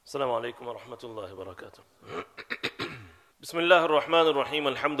السلام عليكم ورحمة الله وبركاته. بسم الله الرحمن الرحيم.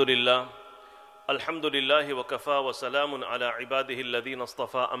 الحمد لله وكفى وسلام على عباده الذين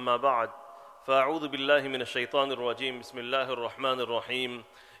اصطفى. أما بعد فأعوذ بالله من الشيطان الرجيم. بسم الله الرحمن الرحيم.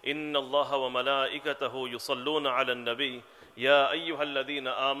 إن الله وملائكته يصلون على النبي يا أيها الذين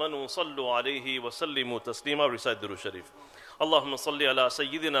آمنوا صلوا عليه وسلموا تسليما. Recite the Sharif. اللهم صل على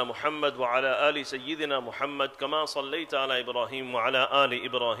سيدنا محمد وعلى آل سيدنا محمد كما صليت على إبراهيم وعلى آل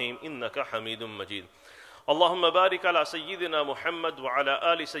إبراهيم إنك حميد مجيد. اللهم بارك على سيدنا محمد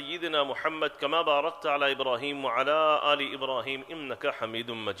وعلى آل سيدنا محمد كما باركت على إبراهيم وعلى آل إبراهيم إنك حميد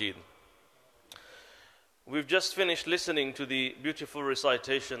مجيد. We've just finished listening to the beautiful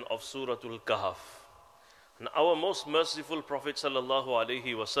recitation of Surah Al-Kahf. And our most merciful Prophet sallallahu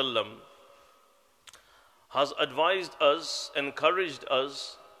alaihi wasallam has advised us, encouraged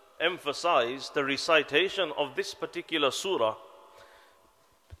us, emphasized the recitation of this particular surah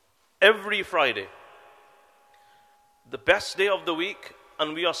every Friday, the best day of the week,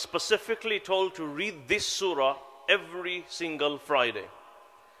 and we are specifically told to read this surah every single Friday.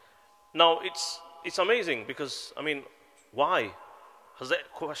 Now it's amazing because, why? Has that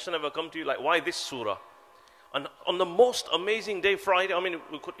question ever come to you? Like, why this surah? And on the most amazing day, Friday,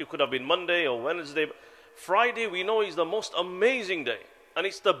 it could have been Monday or Wednesday. Friday, we know, is the most amazing day. And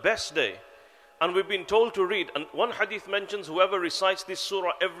it's the best day. And we've been told to read. And one hadith mentions whoever recites this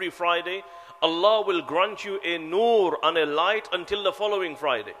surah every Friday, Allah will grant you a nur and a light until the following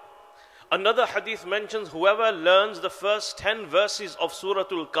Friday. Another hadith mentions whoever learns the first 10 verses of Surah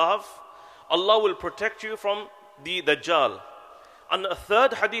Al-Kahf, Allah will protect you from the Dajjal. And a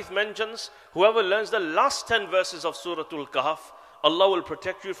third hadith mentions whoever learns the last 10 verses of Surah Al-Kahf, Allah will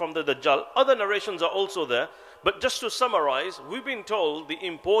protect you from the Dajjal. Other narrations are also there. But just to summarize, we've been told the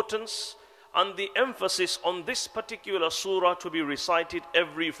importance and the emphasis on this particular surah to be recited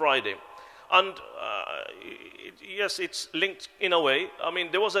every Friday. And yes, it's linked in a way.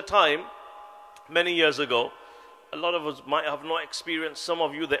 There was a time many years ago, a lot of us might have not experienced, some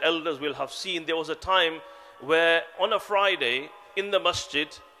of you, the elders, will have seen, there was a time where on a Friday in the masjid,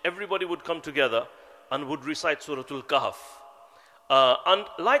 everybody would come together and would recite Surah Al-Kahf. And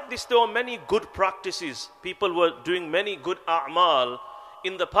like this, there were many good practices. People were doing many good a'mal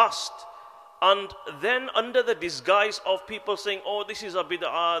in the past. And then under the disguise of people saying, oh, this is a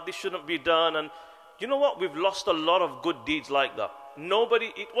bid'ah, this shouldn't be done. And you know what? We've lost a lot of good deeds like that.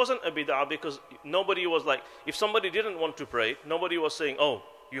 It wasn't a bid'ah because nobody was like, if somebody didn't want to pray, nobody was saying, oh,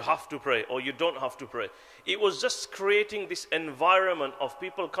 you have to pray or you don't have to pray. It was just creating this environment of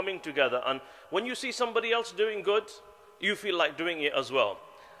people coming together. And when you see somebody else doing good, you feel like doing it as well.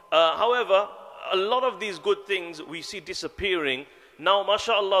 However, a lot of these good things we see disappearing. Now,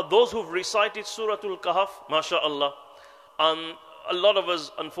 mashallah, those who've recited Surah Al-Kahf, mashallah, and a lot of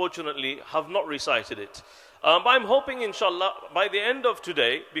us, unfortunately, have not recited it. But I'm hoping, inshallah, by the end of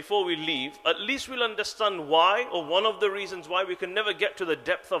today, before we leave, at least we'll understand why, or one of the reasons why. We can never get to the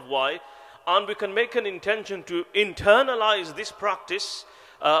depth of why, and we can make an intention to internalize this practice.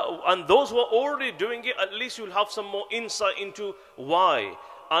 And those who are already doing it, at least you'll have some more insight into why.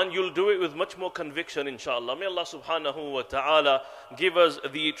 And you'll do it with much more conviction, inshallah. May Allah subhanahu wa ta'ala give us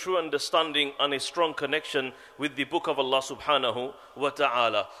the true understanding and a strong connection with the book of Allah subhanahu wa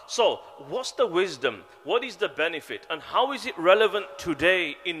ta'ala. So, what's the wisdom? What is the benefit? And how is it relevant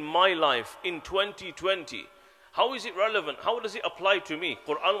today in my life, in 2020? How is it relevant? How does it apply to me?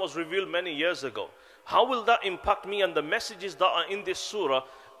 Quran was revealed many years ago. How will that impact me and the messages that are in this surah?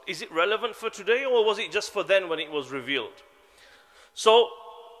 Is it relevant for today or was it just for then when it was revealed? So,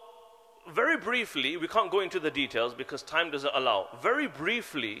 very briefly, we can't go into the details because time doesn't allow. Very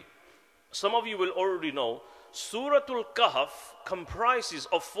briefly, some of you will already know, Surah Al-Kahf comprises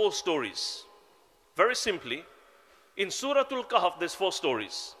of 4 stories. Very simply, in Surah Al-Kahf there's 4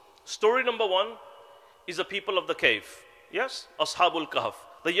 stories. Story number 1 is the people of the cave. Yes? Ashabul Kahf,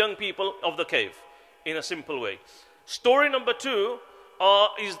 the young people of the cave, in a simple way. Story number 2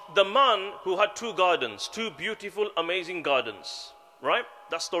 is the man who had 2 gardens, 2 beautiful, amazing gardens. Right?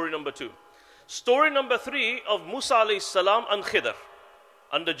 That's story number 2. Story number 3 of Musa alayhi salam and Khidr,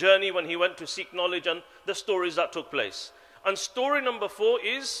 and the journey when he went to seek knowledge and the stories that took place. And story number 4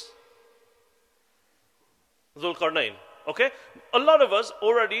 is Dhul Qarnayn. Okay? A lot of us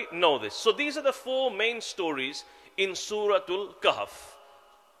already know this. So these are the 4 main stories in Surah Al-Kahf.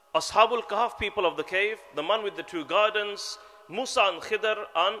 Ashabul Kahf, people of the cave, the man with the 2 gardens, Musa and Khidr,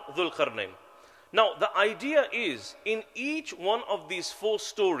 and Dhul Qarnayn. Now, the idea is, in each one of these 4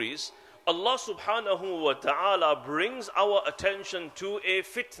 stories, Allah subhanahu wa ta'ala brings our attention to a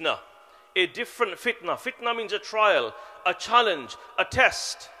fitna, a different fitna. Fitna means a trial, a challenge, a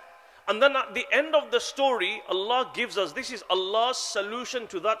test. And then at the end of the story, Allah gives us, this is Allah's solution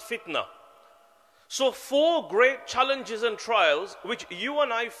to that fitna. So 4 great challenges and trials which you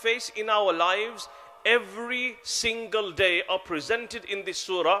and I face in our lives every single day are presented in this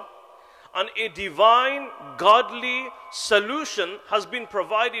surah, and a divine, godly solution has been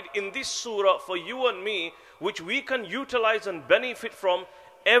provided in this surah for you and me, which we can utilize and benefit from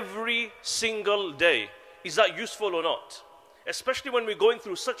every single day. Is that useful or not? Especially when we're going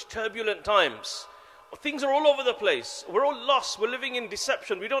through such turbulent times. Things are all over the place. We're all lost. We're living in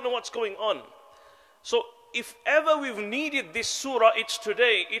deception. We don't know what's going on. So if ever we've needed this surah, it's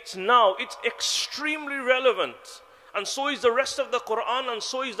today, it's now, it's extremely relevant. And so is the rest of the Quran, and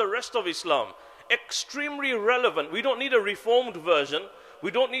so is the rest of Islam. Extremely relevant. We don't need a reformed version.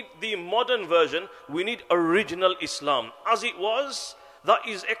 We don't need the modern version. We need original Islam. As it was, that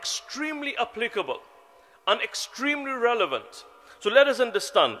is extremely applicable and extremely relevant. So let us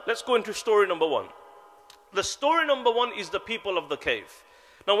understand. Let's go into story number 1. The story number 1 is the people of the cave.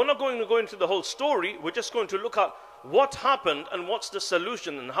 Now we're not going to go into the whole story. We're just going to look at what happened and what's the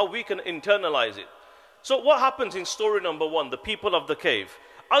solution and how we can internalize it. So what happens in story number 1, the people of the cave?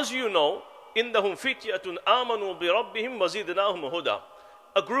 As you know, إِنَّهُمْ فِتْيَةٌ آمَنُوا بِرَبِّهِمْ وَزِدْنَاهُمْ هُدًى.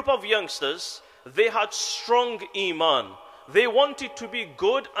 A group of youngsters, they had strong iman. They wanted to be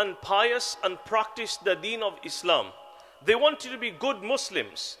good and pious and practice the deen of Islam. They wanted to be good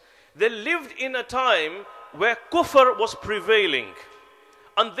Muslims. They lived in a time where kufr was prevailing,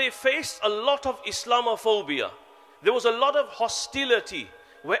 and they faced a lot of Islamophobia. There was a lot of hostility.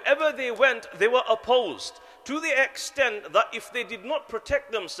 Wherever they went, they were opposed, to the extent that if they did not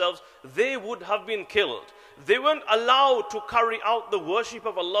protect themselves, they would have been killed. They weren't allowed to carry out the worship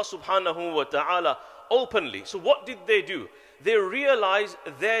of Allah subhanahu wa ta'ala openly. So what did they do? They realized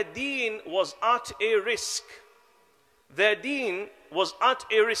their deen was at a risk. Their deen was at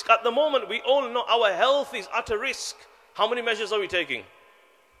a risk. At the moment, we all know our health is at a risk. How many measures are we taking?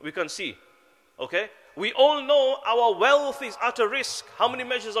 We can see. Okay? We all know our wealth is at a risk. How many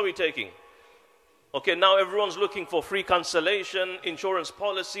measures are we taking? Okay, now everyone's looking for free cancellation, insurance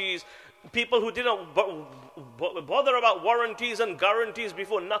policies. People who didn't bother about warranties and guarantees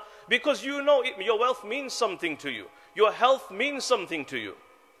before now, because you know your wealth means something to you. Your health means something to you.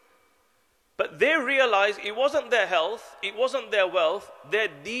 But they realized it wasn't their health, it wasn't their wealth, their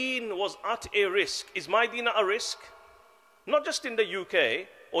deen was at a risk. Is my deen at a risk? Not just in the UK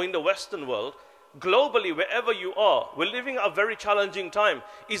or in the Western world. Globally, wherever you are, we're living a very challenging time.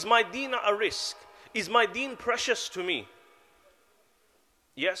 Is my deen at a risk? Is my deen precious to me?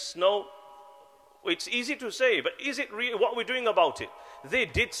 Yes, no. It's easy to say, but is it real? What are we doing about it? They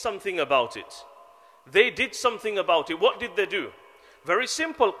did something about it. They did something about it. What did they do? Very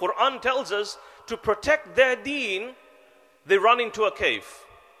simple. Quran tells us to protect their deen, they ran into a cave.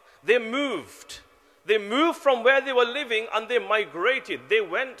 They moved. They moved from where they were living and they migrated. They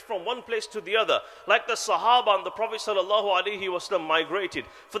went from one place to the other. Like the Sahaba and the Prophet ﷺ migrated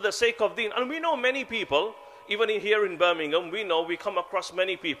for the sake of deen. And we know many people, even here in Birmingham, we come across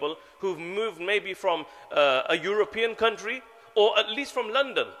many people who've moved maybe from a European country or at least from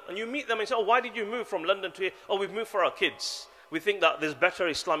London. And you meet them and say, oh, why did you move from London to here? Oh, we've moved for our kids. We think that there's better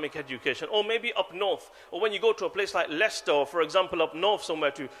Islamic education. Or maybe up north, or when you go to a place like Leicester, or for example up north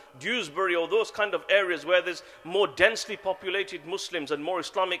somewhere to Dewsbury, or those kind of areas where there's more densely populated Muslims and more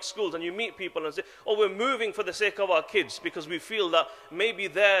Islamic schools, and you meet people and say, oh, we're moving for the sake of our kids because we feel that maybe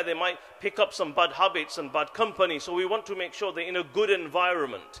there they might pick up some bad habits and bad company, so we want to make sure they're in a good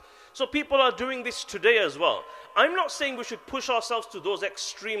environment. So people are doing this today as well. I'm not saying we should push ourselves to those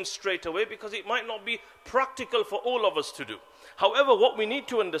extremes straight away because it might not be practical for all of us to do. However, what we need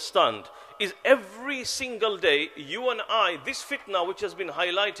to understand is every single day, you and I, this fitna which has been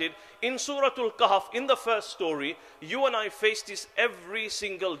highlighted in Surah Al-Kahf, in the first story, you and I face this every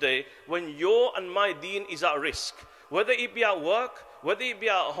single day when your and my deen is at risk. Whether it be at work, whether it be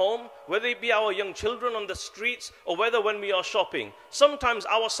at home, whether it be our young children on the streets, or whether when we are shopping. Sometimes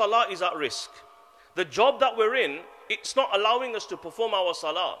our salah is at risk. The job that we're in, it's not allowing us to perform our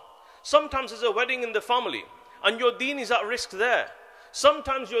salah. Sometimes there's a wedding in the family, and your deen is at risk there.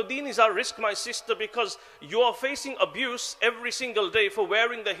 Sometimes your deen is at risk, my sister, because you are facing abuse every single day for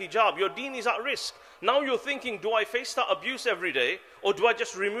wearing the hijab. Your deen is at risk. Now you're thinking, do I face that abuse every day, or do I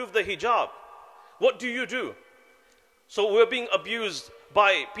just remove the hijab? What do you do? So we're being abused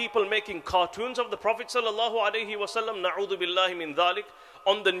by people making cartoons of the Prophet ﷺ, na'udhu billahi min dhalik.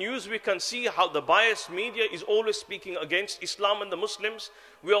 On the news we can see how the biased media is always speaking against Islam and the Muslims.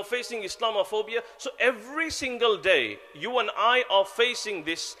 We are facing Islamophobia. So every single day, you and I are facing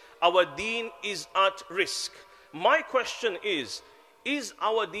this. Our deen is at risk. My question is is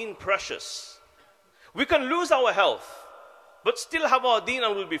our deen precious? We can lose our health, but still have our deen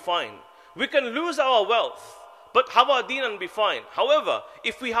and we'll be fine. We can lose our wealth, but have our deen and be fine. However,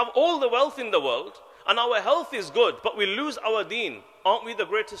 if we have all the wealth in the world and our health is good, but we lose our deen, aren't we the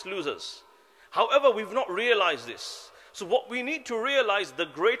greatest losers? However, we've not realized this. So what we need to realize, the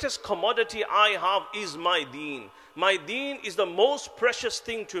greatest commodity I have is my deen. My deen is the most precious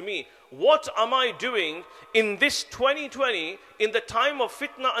thing to me. What am I doing in this 2020, in the time of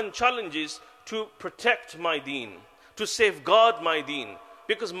fitna and challenges, to protect my deen, to safeguard my deen?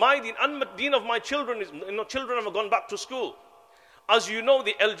 Because my deen and the deen of my children is, children have gone back to school. As you know,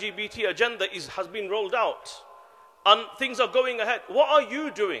 the LGBT agenda has been rolled out. And things are going ahead. What are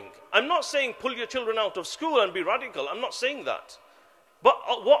you doing? I'm not saying pull your children out of school and be radical. I'm not saying that. But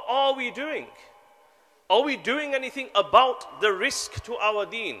what are we doing? Are we doing anything about the risk to our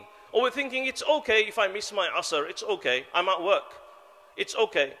deen? Or we're thinking it's okay if I miss my asr, it's okay, I'm at work. It's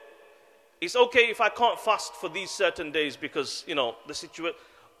okay. It's okay if I can't fast for these certain days because, the situation.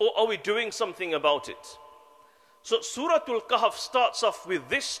 Or are we doing something about it? So Surah Al-Kahf starts off with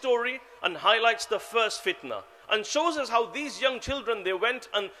this story and highlights the first fitna. And shows us how these young children, they went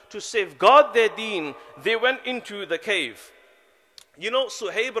and to safeguard their deen, they went into the cave.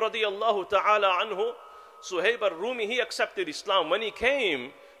 Suhaib radiyallahu ta'ala anhu, Suhaib al-Rumi, he accepted Islam. When he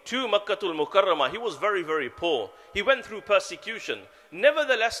came to Makkatul Mukarramah, he was very, very poor. He went through persecution.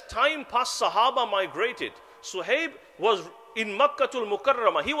 Nevertheless, time passed, Sahaba migrated. Suhaib was in Makkatul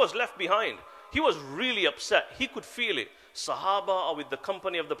Mukarramah. He was left behind. He was really upset. He could feel it. Sahaba are with the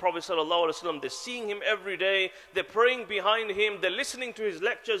company of the Prophet ﷺ. They're seeing him every day. They're praying behind him. They're listening to his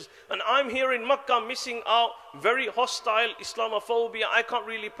lectures. And I'm here in Makkah missing out. Very hostile Islamophobia. I can't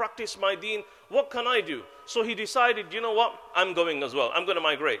really practice my deen. What can I do? So he decided, you know what? I'm going as well. I'm going to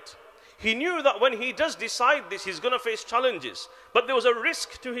migrate. He knew that when he does decide this, he's going to face challenges. But there was a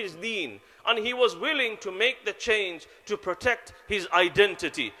risk to his deen. And he was willing to make the change to protect his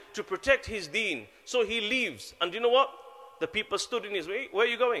identity, to protect his deen. So he leaves. And you know what? The people stood in his way. Where are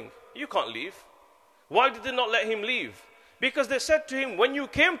you going? You can't leave. Why did they not let him leave? Because they said to him, when you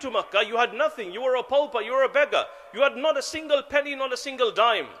came to Makkah, you had nothing. You were a pauper, you were a beggar. You had not a single penny, not a single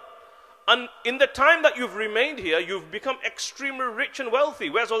dime. And in the time that you've remained here, you've become extremely rich and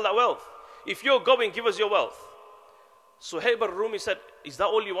wealthy. Where's all that wealth? If you're going, give us your wealth. Suhaib al-Rumi said, is that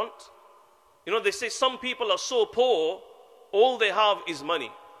all you want? They say some people are so poor, all they have is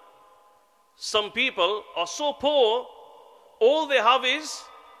money. Some people are so poor, all they have is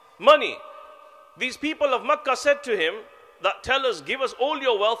money. These people of Makkah said to him, that tell us, give us all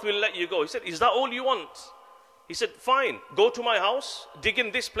your wealth, we'll let you go. He said, is that all you want? He said, fine, go to my house, dig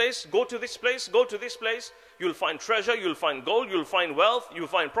in this place, go to this place, go to this place. You'll find treasure, you'll find gold, you'll find wealth, you'll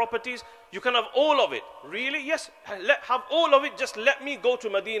find properties. You can have all of it. Really? Yes, have all of it. Just let me go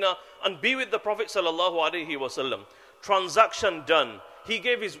to Medina and be with the Prophet ﷺ. Transaction done. He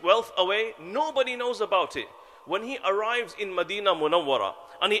gave his wealth away. Nobody knows about it. When he arrives in Medina Munawwara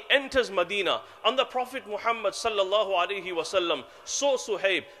and he enters Medina, and the Prophet Muhammad ﷺ saw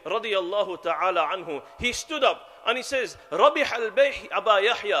Suhaib radiyallahu ta'ala anhu, he stood up and he says, Rabih al-Bay, Aba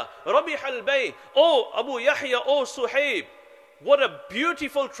Yahya, Rabih al-Bay, oh Abu Yahya, oh Suhaib, what a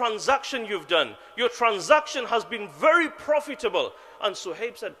beautiful transaction you've done. Your transaction has been very profitable. And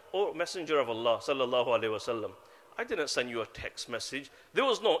Suhaib said, oh Messenger of Allah sallallahu alayhi wasallam, I didn't send you a text message. There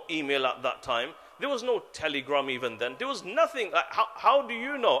was no email at that time. There was no telegram even then. There was nothing. How do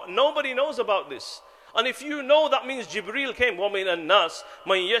you know? Nobody knows about this. And if you know, that means Jibreel came. وَمِنَ النَّاسِ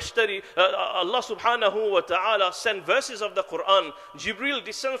مَنْ يَشْتَرِي Allah subhanahu wa ta'ala sent verses of the Quran. Jibreel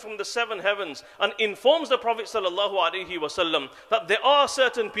descends from the seven heavens and informs the Prophet sallallahu alaihi wasallam that there are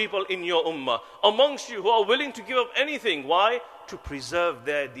certain people in your ummah amongst you who are willing to give up anything. Why? To preserve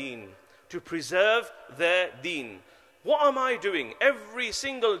their deen. To preserve their deen. What am I doing? Every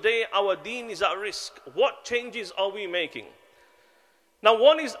single day our deen is at risk. What changes are we making? Now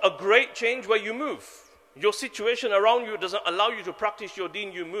one is a great change where you move. Your situation around you doesn't allow you to practice your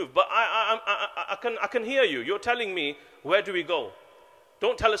deen, you move. But I can hear you. You're telling me, where do we go?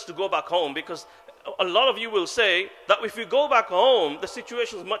 Don't tell us to go back home, because a lot of you will say that if we go back home, the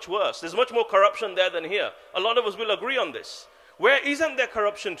situation is much worse. There's much more corruption there than here. A lot of us will agree on this. Where isn't there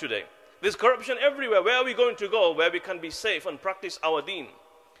corruption today? There's corruption everywhere. Where are we going to go where we can be safe and practice our deen?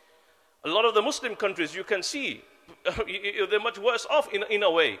 A lot of the Muslim countries, you can see, they're much worse off in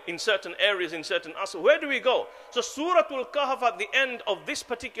a way, in certain areas, in certain aspects. Where do we go? So Surah Al-Kahf at the end of this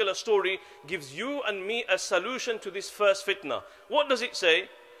particular story gives you and me a solution to this first fitna. What does it say?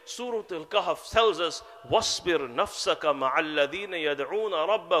 Surah Al-Kahf tells us, وَاصْبِرْ نَفْسَكَ مَعَ الَّذِينَ يَدْعُونَ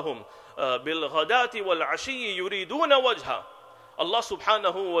رَبَّهُمْ بِالْغَدَاةِ وَالْعَشِيِّ يُرِيدُونَ وَجْهَهُ. Allah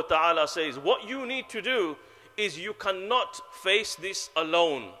subhanahu wa ta'ala says, what you need to do is you cannot face this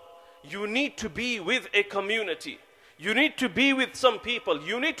alone. You need to be with a community. You need to be with some people.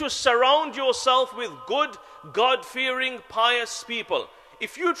 You need to surround yourself with good, God-fearing, pious people.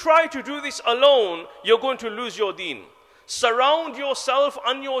 If you try to do this alone, you're going to lose your deen. Surround yourself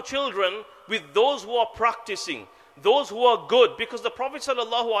and your children with those who are practicing, those who are good. Because the Prophet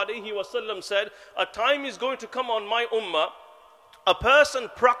ﷺ said, a time is going to come on my ummah, a person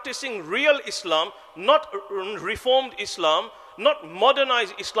practicing real Islam, not reformed Islam, not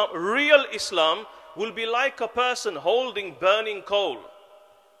modernized Islam, real Islam, will be like a person holding burning coal.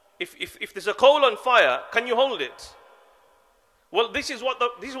 If there's a coal on fire, can you hold it? Well, this is what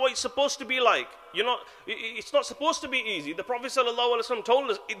it's supposed to be like. You know, it's not supposed to be easy. The Prophet ﷺ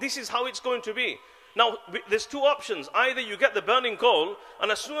told us this is how it's going to be. Now, there's two options. Either you get the burning coal,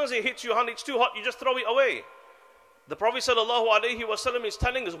 and as soon as it hits your hand, it's too hot, you just throw it away. The Prophet ﷺ is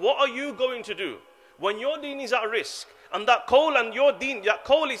telling us, what are you going to do when your deen is at risk? And that coal and your deen, that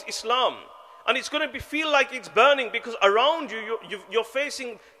coal is Islam. And it's going to feel like it's burning because around you, you're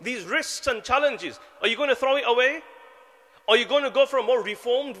facing these risks and challenges. Are you going to throw it away? Are you going to go for a more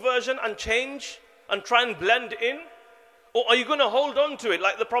reformed version and change and try and blend in? Or are you going to hold on to it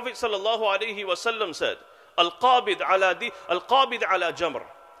like the Prophet ﷺ said, Al-Qabid ala jamr,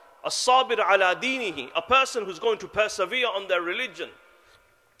 As-Sabir ala dinihi, a person who's going to persevere on their religion.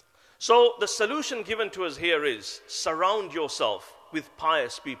 So the solution given to us here is surround yourself with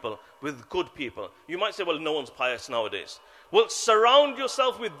pious people, with good people. You might say, well, no one's pious nowadays. Well, surround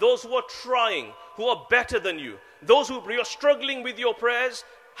yourself with those who are trying, who are better than you. Those who you're struggling with your prayers,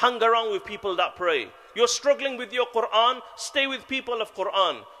 hang around with people that pray. You're struggling with your Quran, stay with people of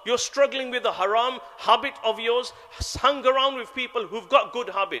Quran. You're struggling with the haram habit of yours, hang around with people who've got good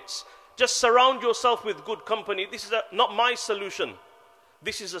habits. Just surround yourself with good company. This is not my solution.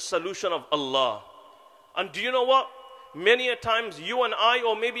 This is a solution of Allah. And do you know what? Many a times you and I,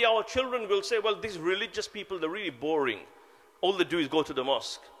 or maybe our children, will say, well, these religious people, they're really boring. All they do is go to the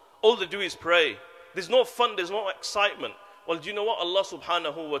mosque. All they do is pray. There's no fun, there's no excitement. Well, do you know what? Allah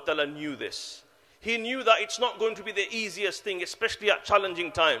subhanahu wa ta'ala knew this. He knew that it's not going to be the easiest thing, especially at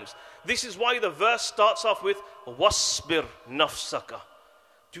challenging times. This is why the verse starts off with, وَاصْبِرْ نَفْسَكَ.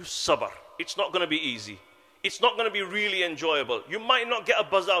 Do sabr. It's not going to be easy. It's not going to be really enjoyable. You might not get a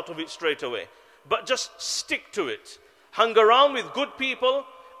buzz out of it straight away. But just stick to it. Hang around with good people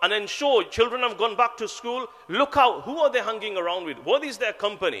and ensure children have gone back to school. Look out, who are they hanging around with? What is their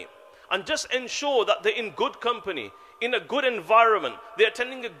company? And just ensure that they're in good company, in a good environment. They're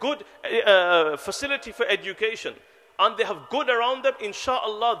attending a good facility for education. And they have good around them.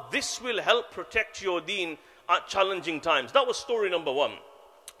 Inshallah, this will help protect your deen at challenging times. That was story number one.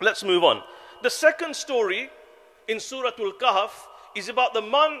 Let's move on. The second story in Surah Al-Kahf is about the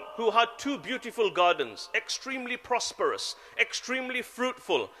man who had two beautiful gardens, extremely prosperous, extremely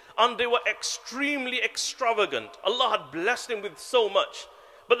fruitful, and they were extremely extravagant. Allah had blessed him with so much.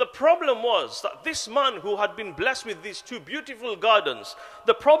 But the problem was that this man who had been blessed with these two beautiful gardens,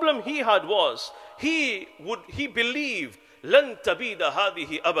 the problem he had was, he believed, لَن تَبِيدَ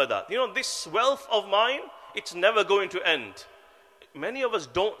هَذِهِ أَبَدًا. You know, this wealth of mine, it's never going to end. Many of us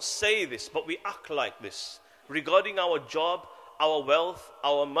don't say this, but we act like this. Regarding our job, our wealth,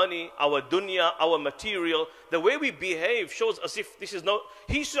 our money, our dunya, our material, the way we behave shows as if this is no...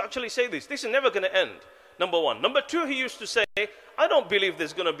 He used to actually say this is never going to end. Number one. Number two, he used to say, I don't believe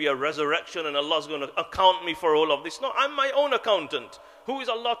there's going to be a resurrection and Allah's going to account me for all of this. No, I'm my own accountant. Who is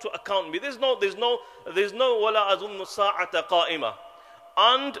Allah to account me? There's no وَلَا أَظُنُّ السَّاعَةَ قَائِمَةً.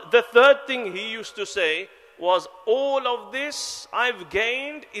 And the third thing he used to say was, all of this I've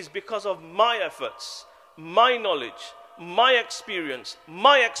gained is because of my efforts, my knowledge, my experience,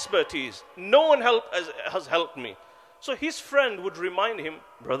 my expertise. No one has helped me. So his friend would remind him,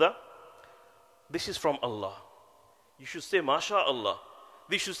 brother, this is from Allah. You should say, MashaAllah.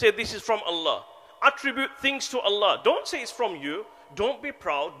 They should say, this is from Allah. Attribute things to Allah. Don't say it's from you. Don't be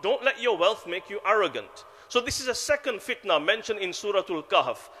proud. Don't let your wealth make you arrogant. So this is a second fitna mentioned in Surah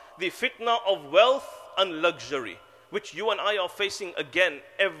Al-Kahf. The fitna of wealth and luxury, which you and I are facing again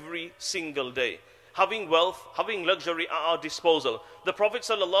every single day. Having wealth, having luxury at our disposal. The Prophet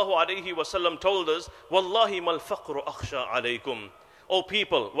ﷺ told us, Wallahi mal faqru akhsha alaykum. O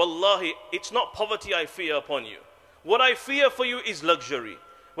people, wallahi, it's not poverty I fear upon you. What I fear for you is luxury.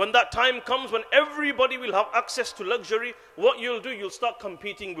 When that time comes, when everybody will have access to luxury, what you'll do, you'll start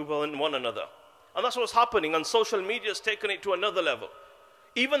competing with one another. And that's what's happening, and social media has taken it to another level.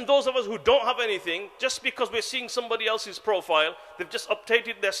 Even those of us who don't have anything, just because we're seeing somebody else's profile, they've just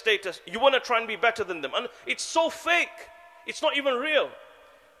updated their status, you want to try and be better than them. And it's so fake. It's not even real.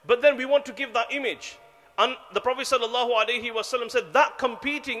 But then we want to give that image. And the Prophet ﷺ said that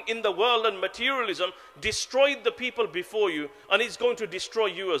competing in the world and materialism destroyed the people before you, and it's going to destroy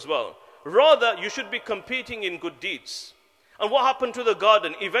you as well. Rather, you should be competing in good deeds. And what happened to the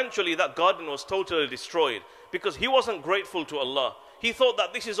garden? Eventually that garden was totally destroyed because he wasn't grateful to Allah. He thought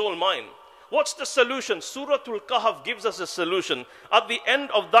that this is all mine. What's the solution? Suratul Kahf gives us a solution. At the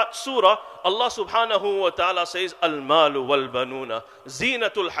end of that surah, Allah subhanahu wa ta'ala says, Al-malu wal-banuna,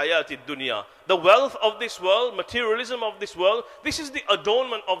 zinatul hayati dunya. The wealth of this world, materialism of this world, this is the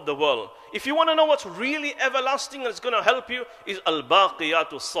adornment of the world. If you want to know what's really everlasting and it's going to help you, is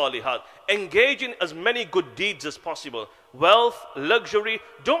al-baqiyatu salihat. Engage in as many good deeds as possible. Wealth, luxury,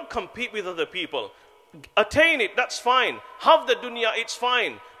 don't compete with other people. Attain it, that's fine. Have the dunya, it's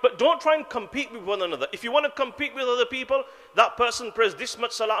fine. But don't try and compete with one another. If you want to compete with other people, that person prays this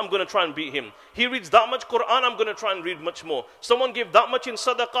much salah, I'm going to try and beat him. He reads that much Quran, I'm going to try and read much more. Someone give that much in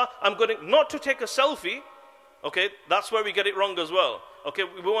sadaqah, I'm going to, not to take a selfie. Okay, that's where we get it wrong as well. Okay,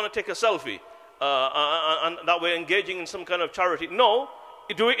 we want to take a selfie. And that we're engaging in some kind of charity. No,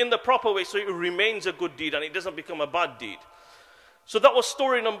 do it in the proper way so it remains a good deed and it doesn't become a bad deed. So that was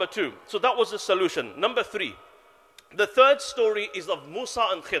story number 2. So that was the solution. Number 3. The third story is of Musa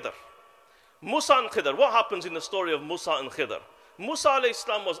and Khidr. Musa and Khidr. What happens in the story of Musa and Khidr? Musa alayhi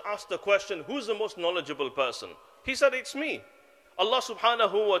salam was asked the question, who's the most knowledgeable person? He said, it's me. Allah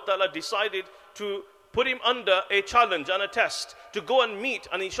subhanahu wa ta'ala decided to put him under a challenge and a test to go and meet,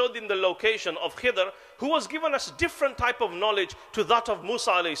 and he showed him the location of Khidr, who was given us different type of knowledge to that of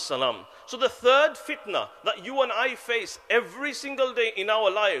Musa alayhi salam. So the third fitna that you and I face every single day in our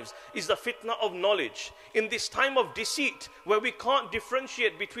lives is the fitna of knowledge. In this time of deceit, where we can't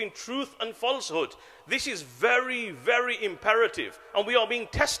differentiate between truth and falsehood, this is very, very imperative, and we are being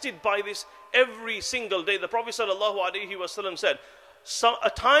tested by this every single day. The Prophet ﷺ said, so a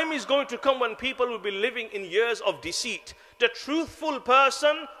time is going to come when people will be living in years of deceit. The truthful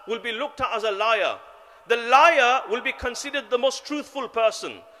person will be looked at as a liar. The liar will be considered the most truthful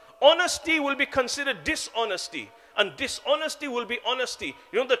person. Honesty will be considered dishonesty. And dishonesty will be honesty.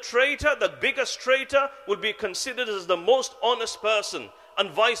 You know, the traitor, the biggest traitor, will be considered as the most honest person. And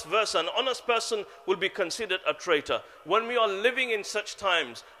vice versa, an honest person will be considered a traitor. When we are living in such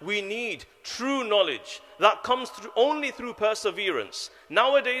times, we need true knowledge that comes through only through perseverance.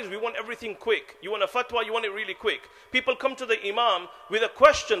 Nowadays, we want everything quick. You want a fatwa, you want it really quick. People come to the imam with a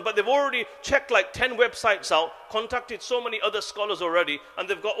question, but they've already checked like 10 websites out, contacted so many other scholars already, and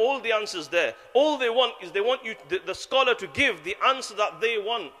they've got all the answers there. All they want is they want you, the scholar, to give the answer that they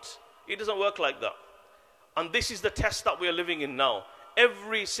want. It doesn't work like that. And this is the test that we are living in now.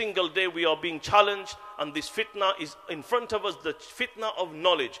 Every single day we are being challenged, and this fitna is in front of us, the fitna of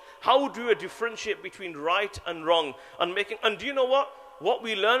knowledge. How do you differentiate between right and wrong? And do you know what? What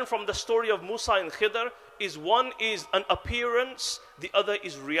we learn from the story of Musa and Khidr is, one is an appearance, the other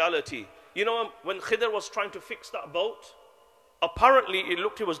is reality. You know, when Khidr was trying to fix that boat, apparently it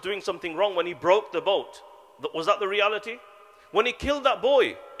looked he was doing something wrong when he broke the boat. Was that the reality? When he killed that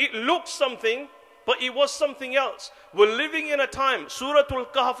boy, it looked something, but it was something else. We're living in a time, Suratul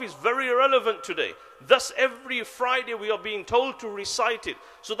Kahf is very relevant today. Thus every Friday we are being told to recite it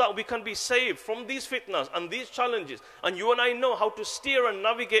so that we can be saved from these fitnas and these challenges. And you and I know how to steer and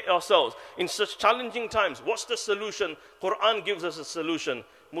navigate ourselves in such challenging times. What's the solution? Quran gives us a solution.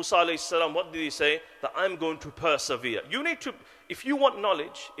 Musa alayhi salam, what did he say? That I'm going to persevere. You need to, if you want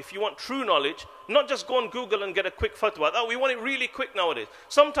knowledge, if you want true knowledge, not just go on Google and get a quick fatwa. We want it really quick nowadays.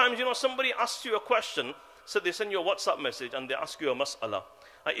 Sometimes, you know, somebody asks you a question, so they send you a WhatsApp message and they ask you a mas'ala.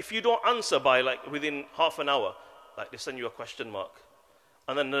 If you don't answer by like within half an hour, like they send you a question mark.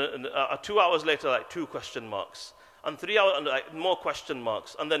 And then 2 hours later, like 2 question marks. And 3 hours, and like more question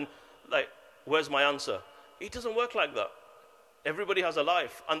marks. And then like, where's my answer? It doesn't work like that. Everybody has a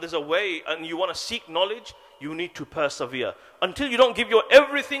life, and there's a way, and you want to seek knowledge, you need to persevere. Until you don't give your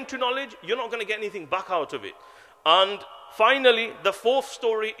everything to knowledge, you're not going to get anything back out of it. And finally, the fourth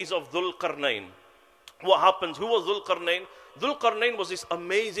story is of Dhul Qarnayn. What happens? Who was Dhul Qarnayn? Dhul Qarnayn was this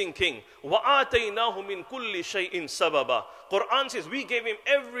amazing king. وَآتَيْنَاهُ مِنْ كُلِّ شَيْءٍ سَبَبًا. Quran says we gave him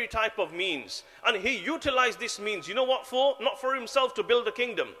every type of means, and he utilized this means. You know what for? Not for himself to build a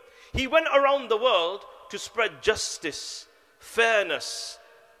kingdom. He went around the world to spread justice, fairness,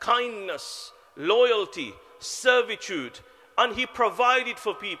 kindness, loyalty, servitude, and he provided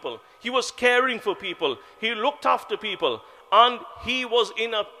for people. He was caring for people. He looked after people, and he was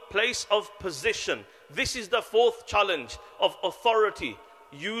in a place of position. This is the fourth challenge of authority,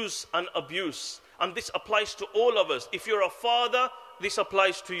 use and abuse. And this applies to all of us. If you're a father, this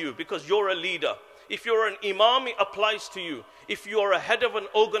applies to you because you're a leader. If you're an imam, it applies to you. If you are a head of an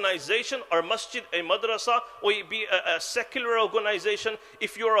organization or masjid, a madrasa, or it be a secular organization,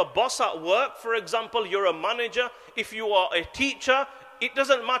 if you're a boss at work, for example, you're a manager, if you are a teacher, it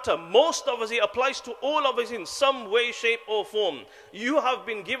doesn't matter. Most of us, it applies to all of us in some way, shape, or form. You have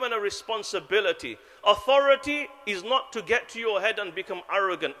been given a responsibility. Authority is not to get to your head and become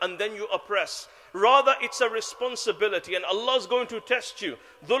arrogant and then you oppress. Rather, it's a responsibility, and Allah is going to test you.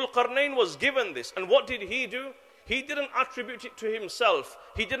 Dhul Qarnayn was given this, and what did he do? He didn't attribute it to himself.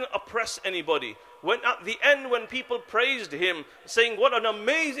 He didn't oppress anybody. When at the end, when people praised him, saying, what an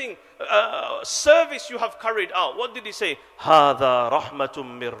amazing service you have carried out, what did he say? هَذَا رَحْمَةٌ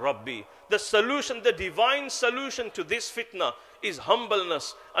مِّن رَبِّي. The solution, the divine solution to this fitna is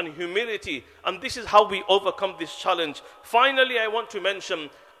humbleness and humility. And this is how we overcome this challenge. Finally, I want to mention,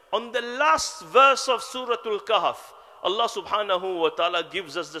 on the last verse of Surah Al-Kahf, Allah subhanahu wa ta'ala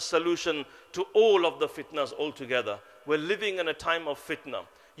gives us the solution to all of the fitnas altogether. We're living in a time of fitna.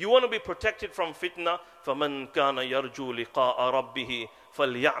 You want to be protected from fitna? فَمَنْ كَانَ يَرْجُو لِقَاءَ رَبِّهِ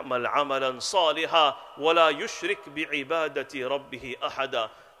فَلْيَعْمَلْ عَمَلًا صَالِحًا وَلَا يُشْرِكْ بِعِبَادَةِ رَبِّهِ أَحَدًا.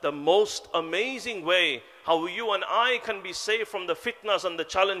 The most amazing way how you and I can be saved from the fitnas and the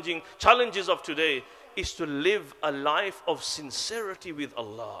challenges of today is to live a life of sincerity with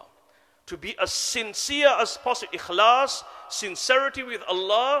Allah. To be as sincere as possible. Ikhlas, sincerity with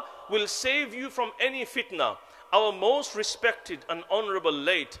Allah will save you from any fitna. Our most respected and honorable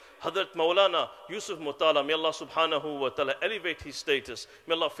late Hazrat Maulana Yusuf Mutala, may Allah subhanahu wa ta'ala elevate his status.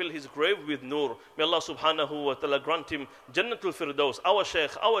 May Allah fill his grave with nur. May Allah subhanahu wa ta'ala grant him Jannatul Firdaus. Our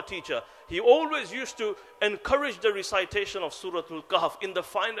Shaykh, our teacher, he always used to encourage the recitation of Surah Al-Kahf in the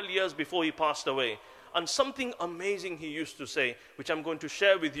final years before he passed away. And something amazing he used to say, which I'm going to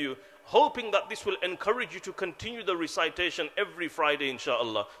share with you, hoping that this will encourage you to continue the recitation every Friday,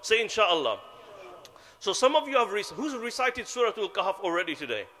 inshaAllah. Say inshaAllah. So some of you have, who's recited Surah Al-Kahf already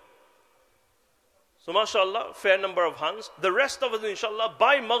today? So mashallah, fair number of hands. The rest of us, inshallah,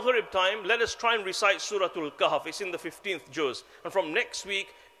 by Maghrib time, let us try and recite Surah Al-Kahf. It's in the 15th juz. And from next week,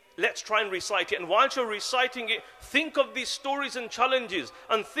 let's try and recite it. And while you're reciting it, think of these stories and challenges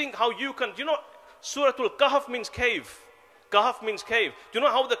and think how you can, you know, Surah Al-Kahf means cave. Kahf means cave. Do you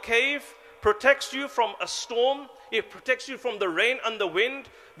know how the cave protects you from a storm? It protects you from the rain and the wind.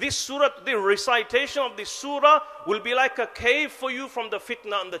 This surah, the recitation of this surah will be like a cave for you from the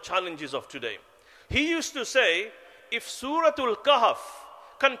fitna and the challenges of today. He used to say, if Surah Al-Kahf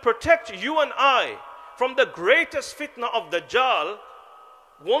can protect you and I from the greatest fitna of Dajjal,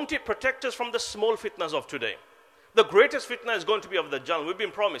 won't it protect us from the small fitnas of today? The greatest fitna is going to be of Dajjal. We've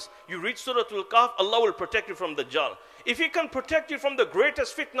been promised. You read Surah Al-Kahf, Allah will protect you from Dajjal. If He can protect you from the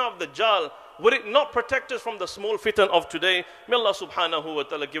greatest fitna of Dajjal, would it not protect us from the small fitna of today? May Allah subhanahu wa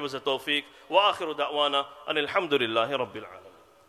ta'ala give us a tawfiq. Wa akhiru da'wana and alhamdulillahi rabbil alamin.